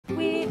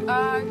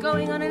are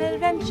going on an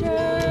adventure!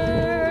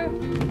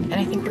 And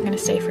I think we're gonna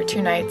stay for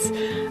 2 nights.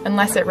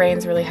 Unless it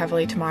rains really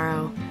heavily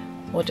tomorrow,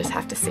 we'll just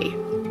have to see.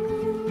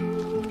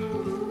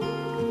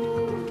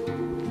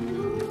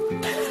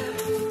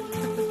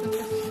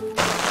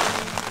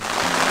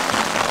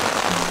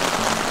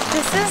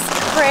 This is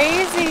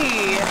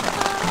crazy!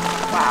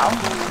 Wow.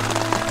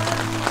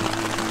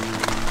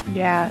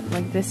 Yeah,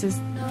 like this is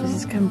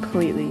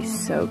completely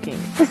soaking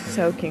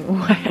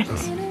wet.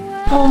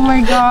 Oh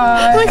my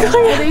god. Look,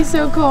 are they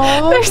so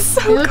cold? They're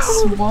so they look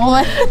cold.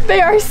 swollen.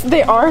 They are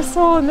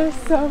swollen, they're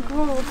so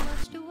cold.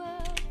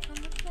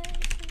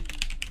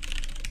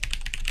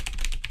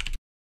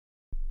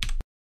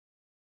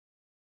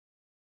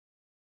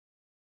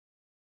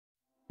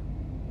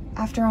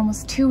 After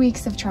almost 2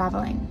 weeks of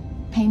traveling,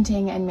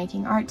 painting and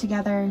making art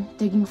together,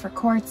 digging for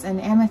quartz and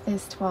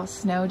amethyst while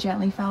snow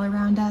gently fell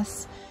around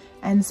us,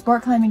 and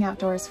sport climbing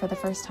outdoors for the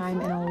first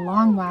time in a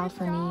long while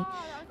for me,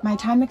 my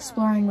time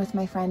exploring with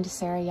my friend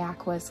Sarah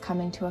Yak was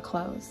coming to a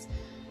close.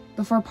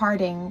 Before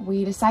parting,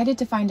 we decided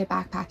to find a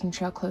backpacking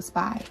trail close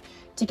by,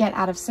 to get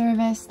out of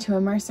service, to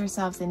immerse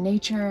ourselves in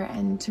nature,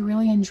 and to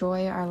really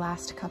enjoy our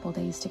last couple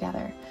days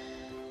together.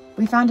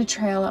 We found a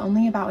trail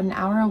only about an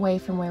hour away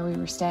from where we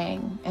were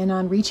staying, and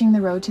on reaching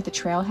the road to the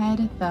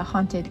trailhead, the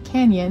Haunted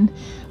Canyon,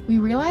 we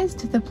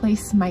realized the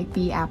place might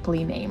be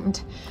aptly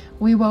named.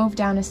 We wove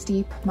down a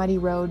steep, muddy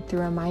road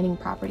through a mining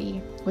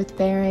property, with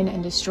barren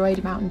and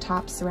destroyed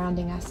mountaintops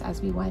surrounding us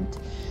as we went.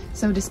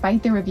 So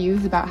despite the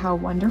reviews about how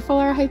wonderful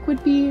our hike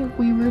would be,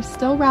 we were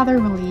still rather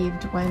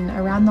relieved when,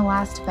 around the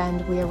last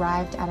bend, we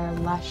arrived at our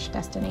lush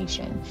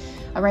destination.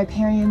 A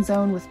riparian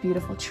zone with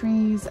beautiful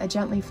trees, a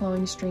gently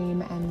flowing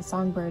stream, and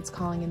songbirds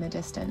calling in the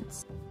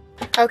distance.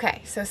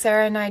 Okay, so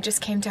Sarah and I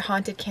just came to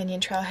Haunted Canyon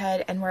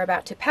Trailhead and we're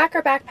about to pack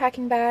our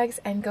backpacking bags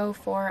and go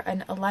for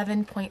an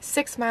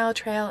 11.6 mile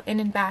trail in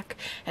and back,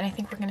 and I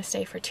think we're gonna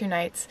stay for 2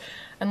 nights.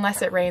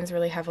 Unless it rains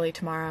really heavily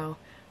tomorrow,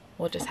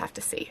 we'll just have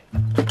to see.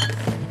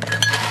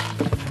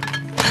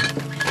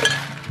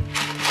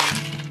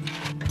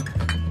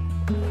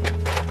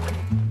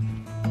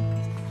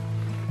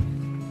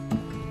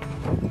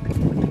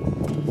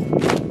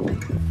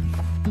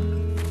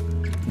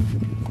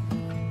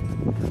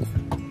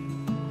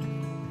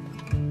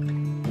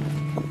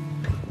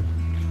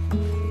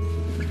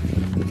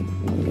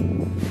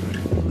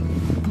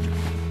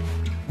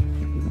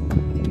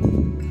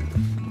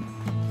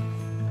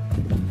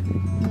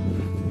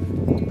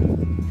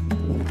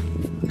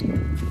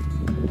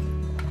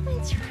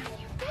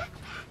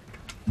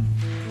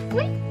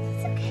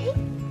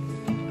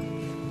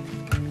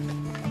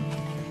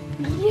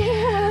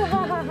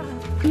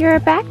 You're a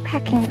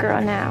backpacking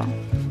girl now.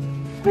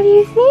 What do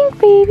you think,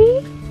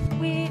 baby?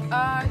 We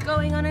are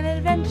going on an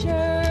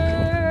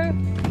adventure!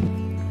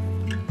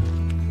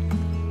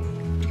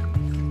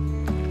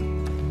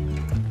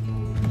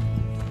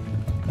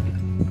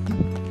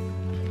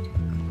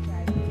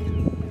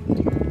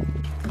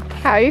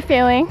 How are you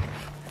feeling?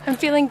 I'm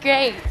feeling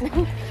great.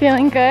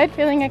 Feeling good?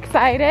 Feeling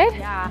excited?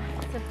 Yeah,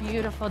 it's a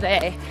beautiful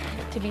day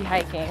to be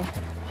hiking.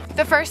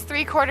 The first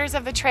 3/4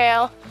 of the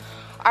trail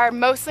are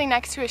mostly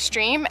next to a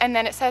stream, and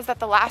then it says that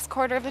the last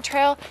quarter of the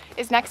trail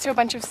is next to a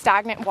bunch of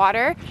stagnant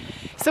water.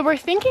 So we're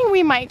thinking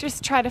we might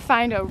just try to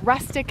find a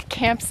rustic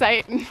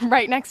campsite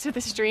right next to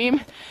the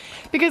stream,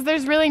 because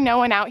there's really no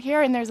one out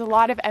here and there's a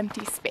lot of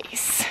empty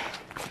space.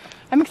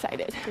 I'm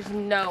excited. There's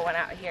no one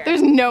out here.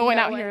 There's no one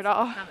out here at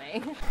all.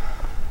 Coming.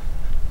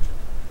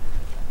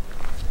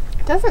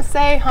 It doesn't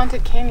say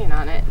Haunted Canyon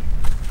on it,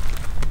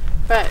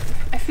 but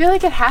I feel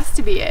like it has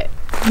to be it.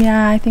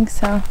 Yeah, I think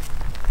so.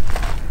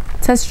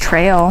 It says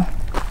trail.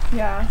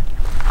 Yeah.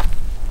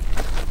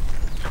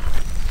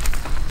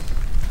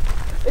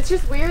 It's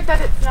just weird that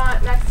it's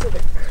not next to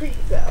the creek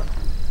though.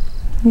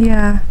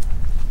 Yeah.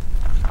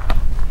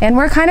 And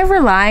we're kind of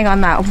relying on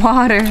that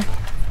water.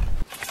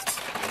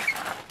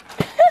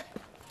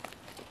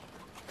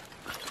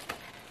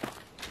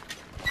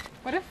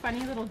 What a funny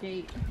little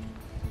gate.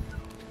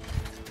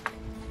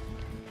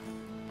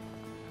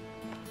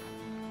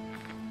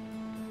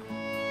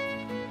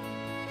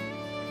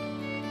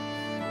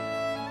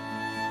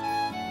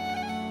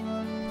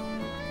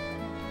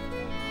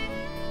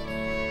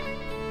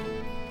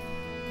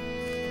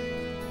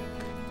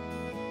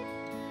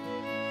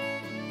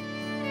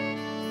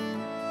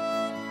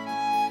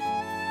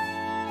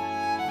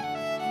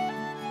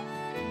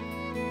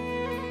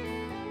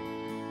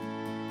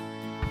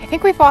 I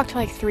think we've walked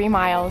like 3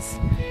 miles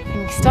and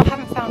we still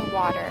haven't found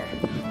water,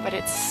 but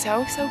it's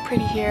so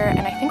pretty here, and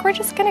I think we're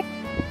just gonna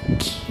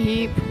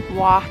keep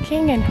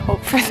walking and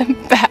hope for the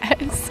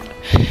best.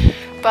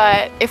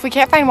 But if we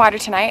can't find water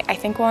tonight, I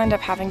think we'll end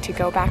up having to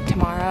go back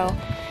tomorrow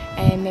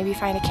and maybe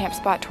find a camp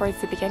spot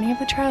towards the beginning of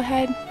the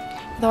trailhead.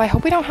 Although I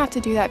hope we don't have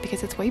to do that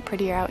because it's way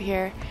prettier out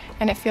here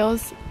and it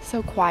feels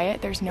so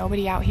quiet. There's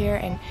nobody out here,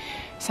 and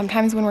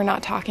sometimes when we're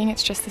not talking,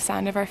 it's just the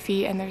sound of our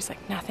feet and there's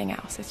like nothing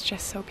else. It's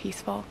just so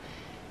peaceful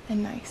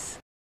and nice.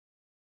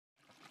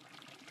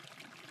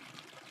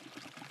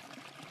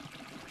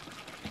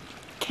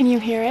 Can you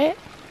hear it?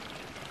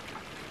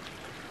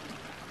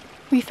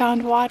 We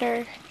found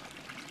water.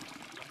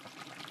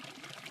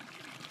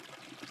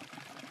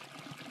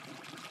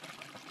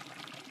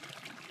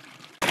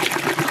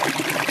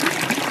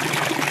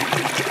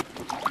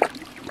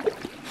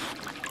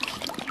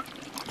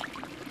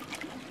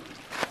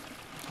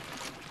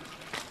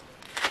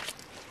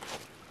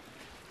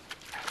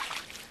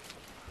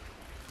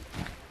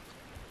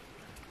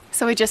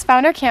 So we just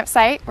found our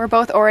campsite. We're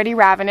both already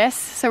ravenous,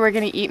 so we're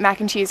gonna eat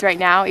mac and cheese right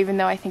now, even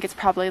though I think it's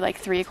probably like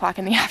 3 o'clock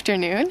in the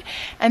afternoon.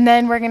 And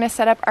then we're gonna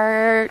set up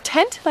our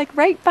tent like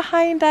right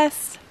behind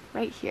us,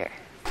 right here.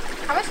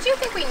 How much do you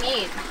think we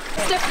need?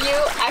 Just a few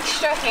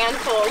extra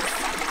handfuls,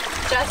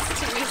 just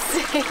to be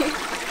safe.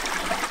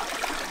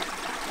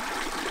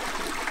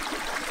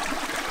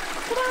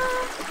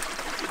 Ta-da!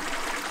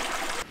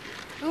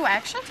 Ooh, I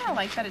actually kind of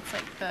like that it's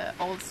like the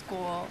old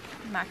school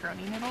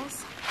macaroni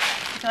noodles.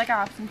 I feel like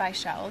I often buy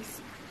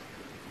shells.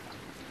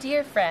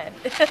 Dear friend.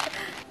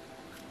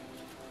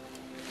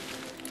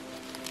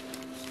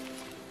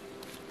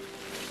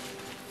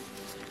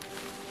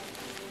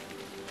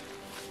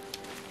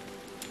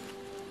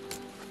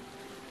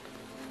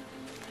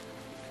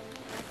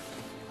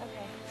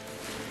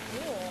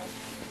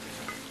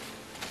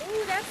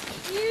 Ooh,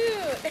 that's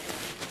cute.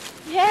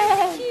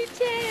 Yes. Cute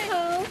too.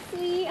 Oh,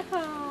 sweet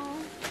home.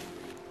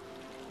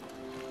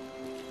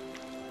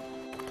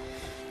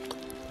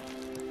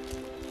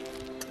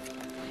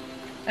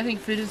 I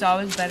think food is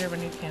always better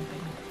when you're camping.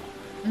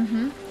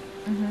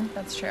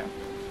 That's true.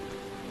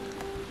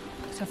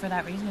 So for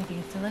that reason, I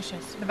think it's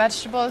delicious. The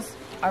vegetables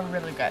are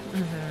really good,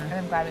 and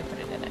I'm glad we put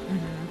it in it.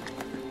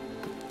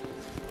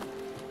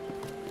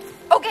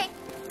 Okay.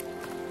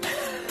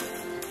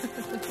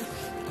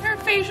 Her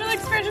facial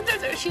expression,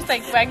 she's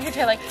like wagging her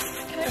tail like,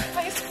 can I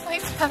please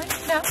have it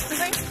now,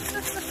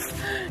 please?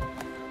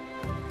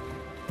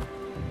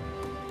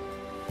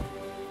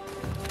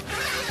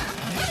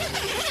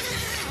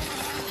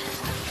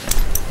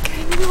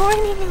 Good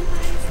morning, Eliza.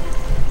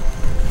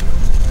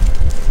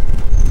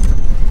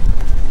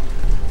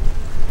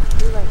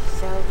 You are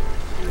so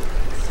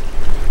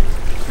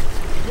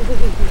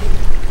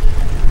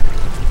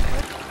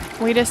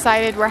cute. We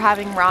decided we're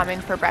having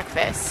ramen for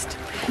breakfast.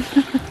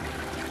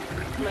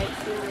 Might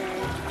seem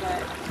weird,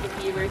 but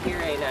if you were here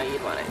right now,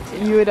 you'd want it too.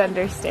 You would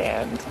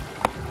understand.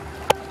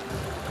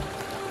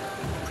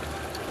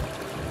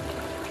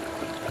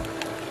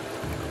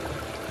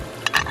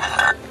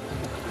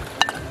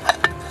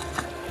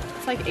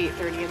 It's like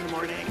 8:30 in the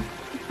morning.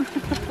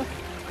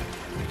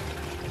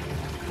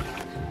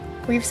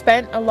 We've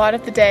spent a lot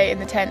of the day in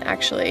the tent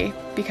actually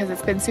because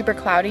it's been super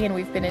cloudy and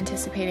we've been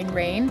anticipating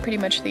rain pretty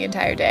much the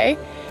entire day,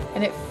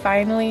 and it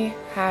finally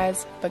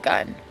has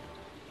begun.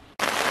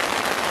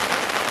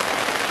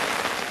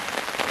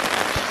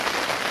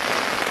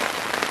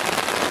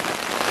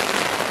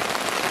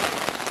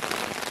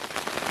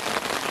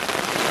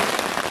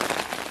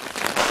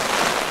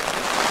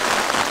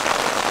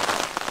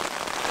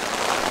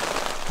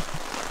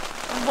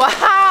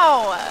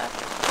 Wow!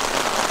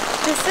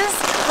 This is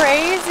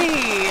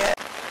crazy!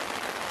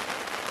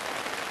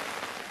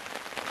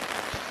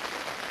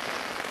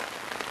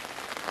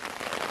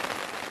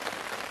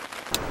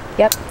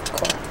 Yep,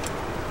 cool.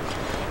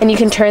 And you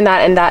can turn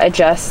that and that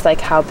adjusts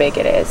like how big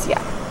it is, yeah.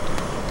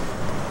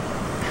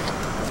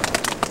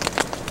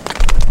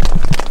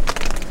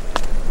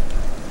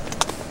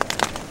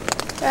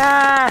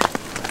 Ah!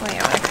 Wait,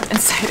 I want to come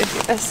inside and do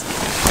this.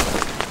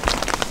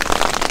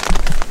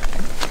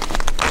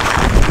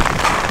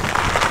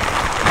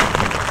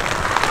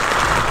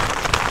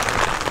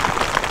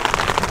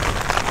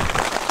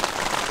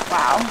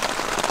 Wow.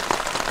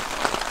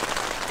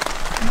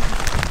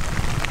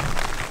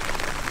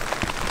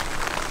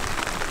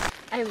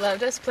 I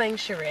loved us playing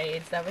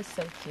charades. That was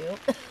so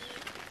cute. That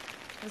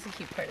was a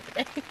cute part of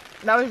the day.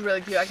 That was really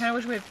cute. I kind of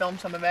wish we had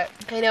filmed some of it.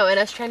 I know, and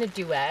us trying to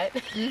duet.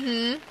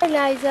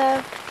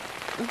 Eliza.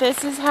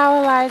 This is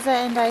how Eliza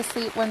and I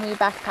sleep when we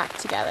backpack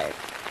together.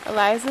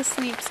 Eliza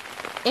sleeps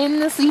in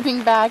the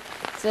sleeping bag,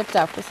 zipped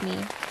up with me.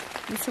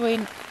 And so we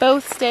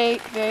both stay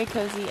very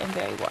cozy and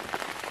very warm.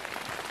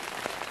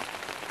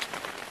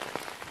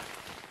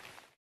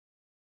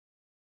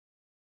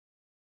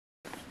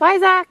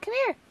 Eliza, come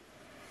here.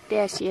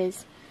 There she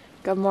is.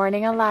 Good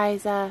morning,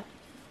 Eliza.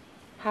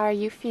 How are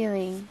you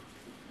feeling?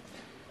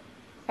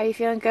 Are you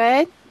feeling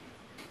good?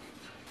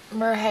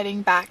 We're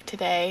heading back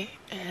today,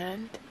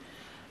 and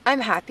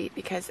I'm happy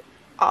because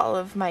all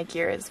of my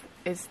gear is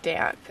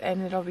damp,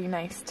 and it'll be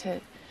nice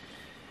to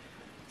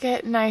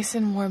get nice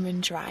and warm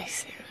and dry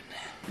soon.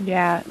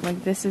 Yeah,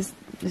 like this is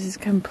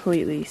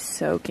completely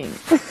soaking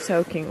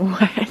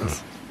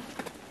wet.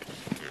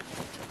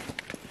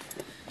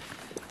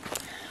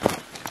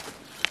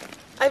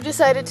 I've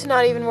decided to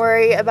not even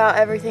worry about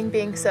everything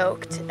being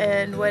soaked,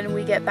 and when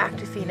we get back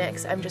to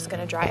Phoenix, I'm just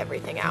gonna dry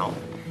everything out.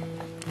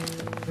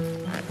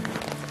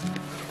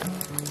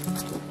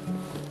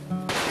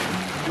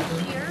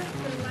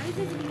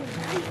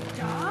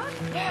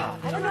 Yeah,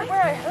 I don't know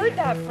where I heard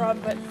that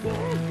from, but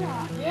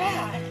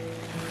yeah.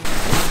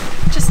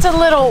 Just a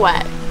little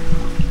wet.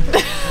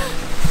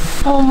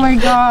 Oh my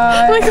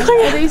god. Look, look.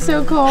 Are they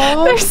so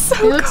cold? They're so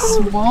They look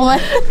cold. swollen.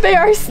 They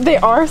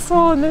are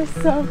swollen. They're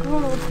so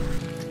cold.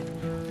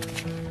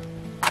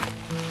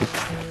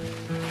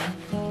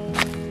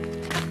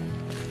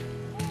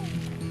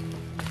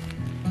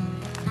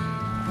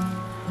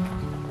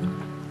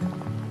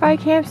 Bye,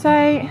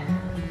 campsite.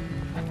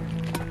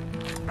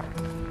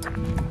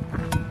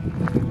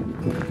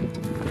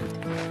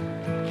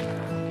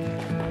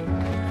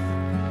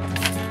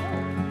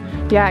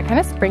 Yeah, it kind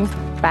of springs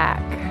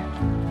back.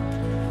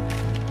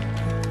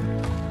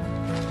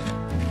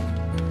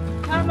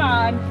 Come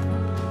on.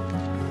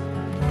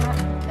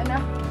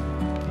 Enough.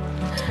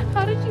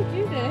 How did you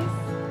do this?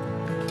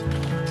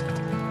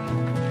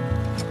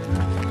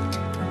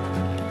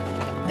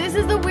 This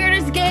is the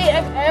weirdest gate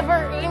I've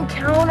ever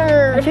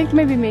encountered. I think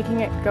maybe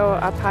making it go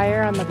up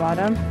higher on the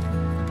bottom.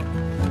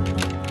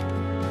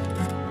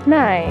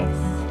 Nice.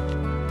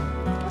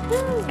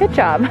 Good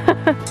job.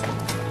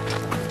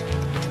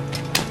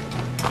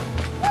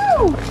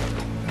 Woo!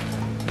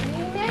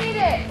 We made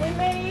it! We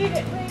made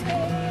it! We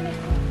made it!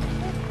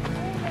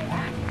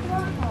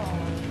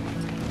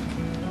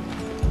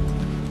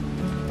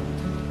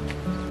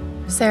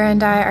 Sarah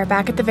and I are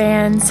back at the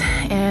Vans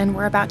and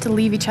we're about to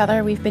leave each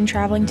other. We've been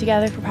traveling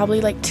together for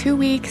probably like 2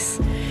 weeks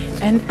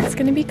and it's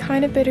gonna be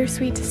kind of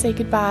bittersweet to say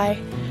goodbye.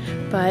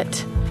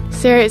 But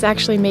Sarah is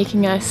actually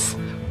making us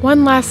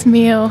one last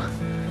meal,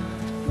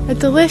 a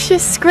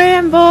delicious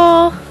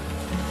scramble.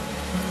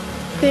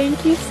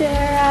 Thank you,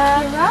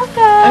 Sarah. You're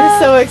welcome. I'm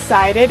so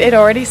excited. It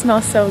already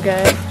smells so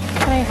good.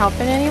 Can I help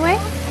in any way?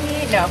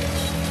 No,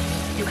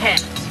 you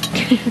can't.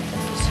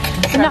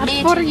 Not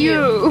for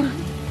you.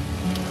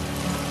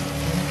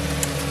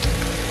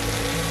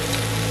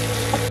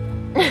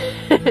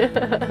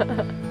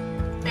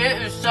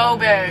 It is so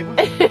big.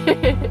 It's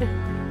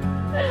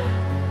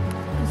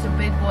a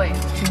big boy.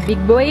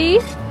 Big boy.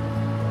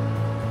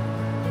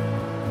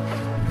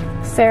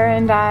 Sarah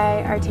and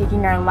I are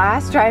taking our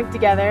last drive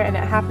together and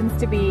it happens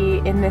to be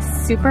in this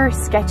super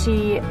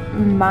sketchy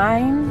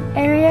mine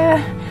area,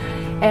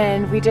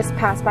 and we just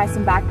passed by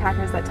some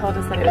backpackers that told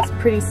us that it was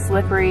pretty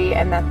slippery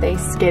and that they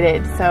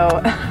skidded, so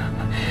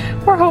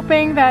we're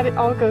hoping that it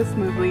all goes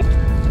smoothly.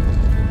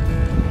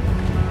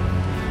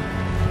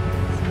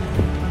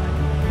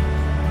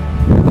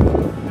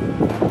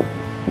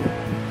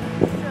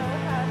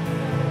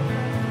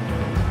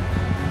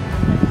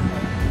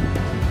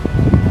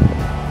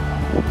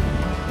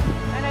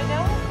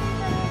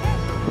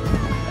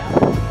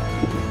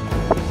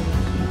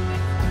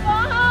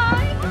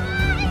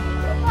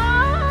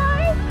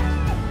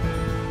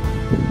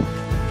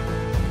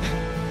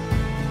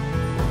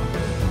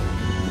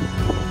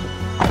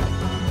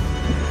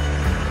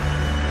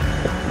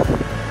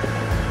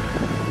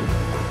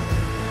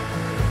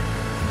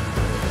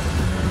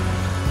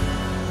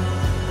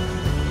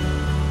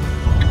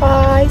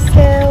 Bye,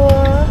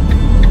 Sarah.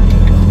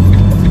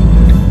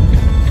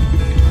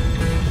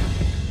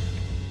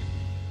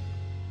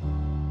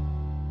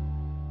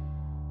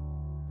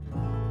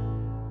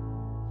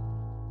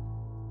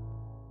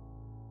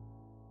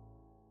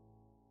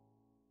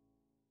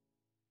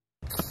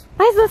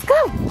 Guys, let's go.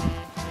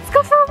 Let's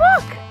go for a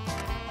walk.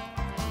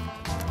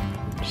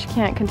 She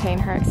can't contain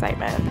her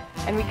excitement.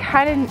 And we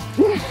kind of...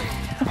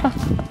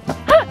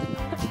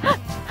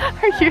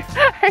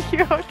 Are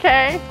you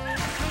okay?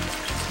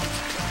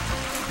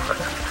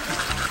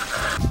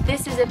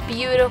 This is a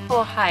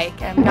beautiful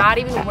hike. I'm not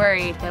even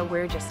worried that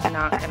we're just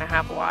not gonna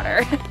have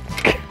water.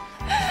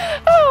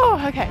 Oh,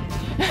 okay.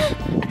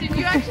 Did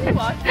you actually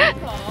watch this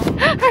call?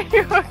 Are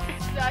you okay?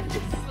 Such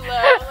a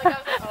slow, like I was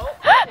like, oh,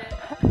 shit.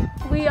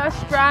 We are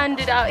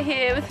stranded out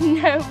here with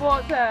no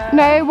water.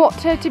 No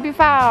water to be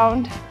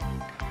found.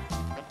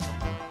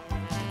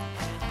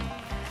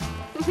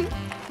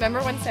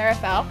 Remember when Sarah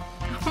fell?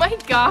 Oh my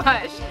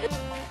gosh.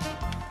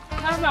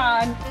 Come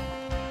on.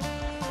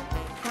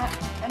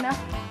 Enough.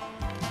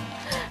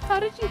 How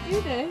did you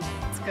do this?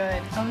 It's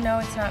good. Oh no,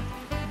 it's not.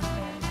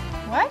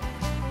 What?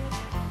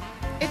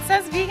 It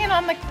says vegan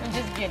on the... I'm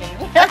just kidding.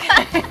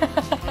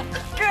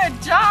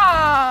 Good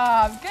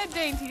job! Good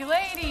dainty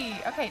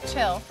lady! Okay,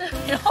 chill.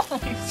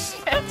 Holy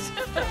shit.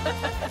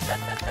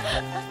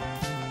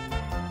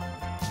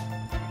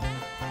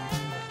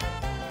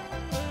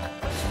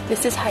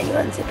 This is how you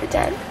unzip a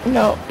den.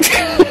 No.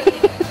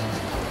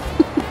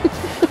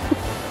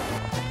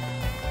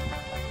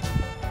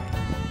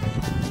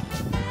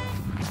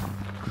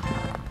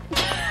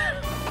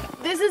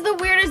 This is the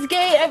weirdest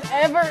gate I've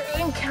ever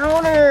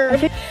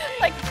encountered.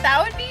 Like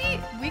that would be,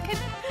 we could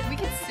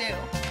sue.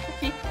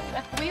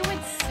 We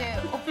would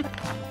sue.